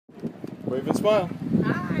Wave and smile.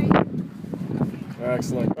 Hi.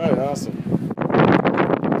 Excellent. All right, awesome.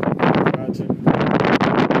 Gotcha.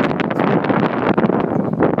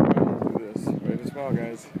 Do this. Wave and smile,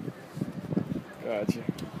 guys. Gotcha.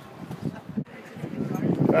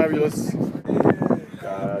 Fabulous.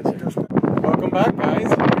 Gotcha. Welcome back,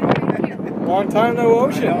 guys. Long time no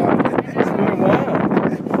ocean. It's been a while.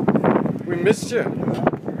 We missed you.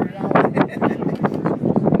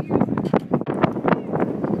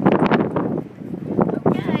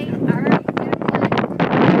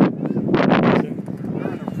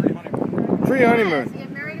 Pre-honeymoon.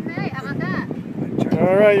 Get married in May. How about that?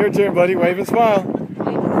 All right, your turn, buddy. Wave and smile.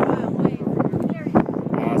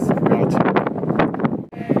 Awesome. Gotcha.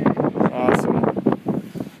 Awesome.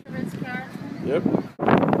 Yep.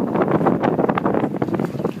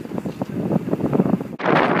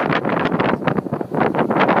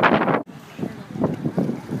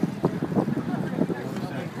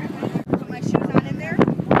 Put my shoes on in there.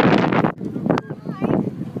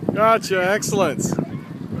 Gotcha. Excellent.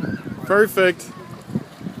 Perfect.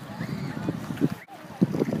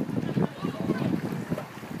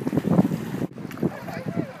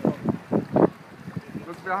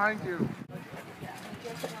 Look behind you.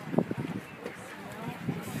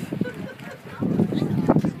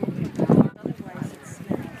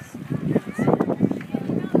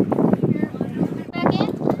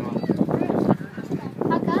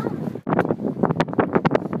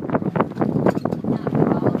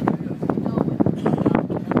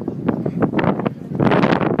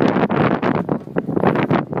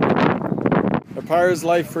 A pirate's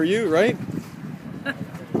life for you, right?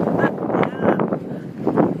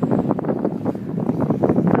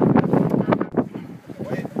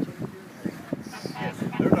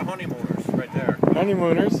 They're the honeymooners right there.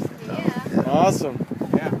 Honeymooners? Yeah. Awesome.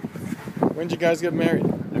 Yeah. When did you guys get married?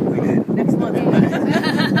 We did. Next month.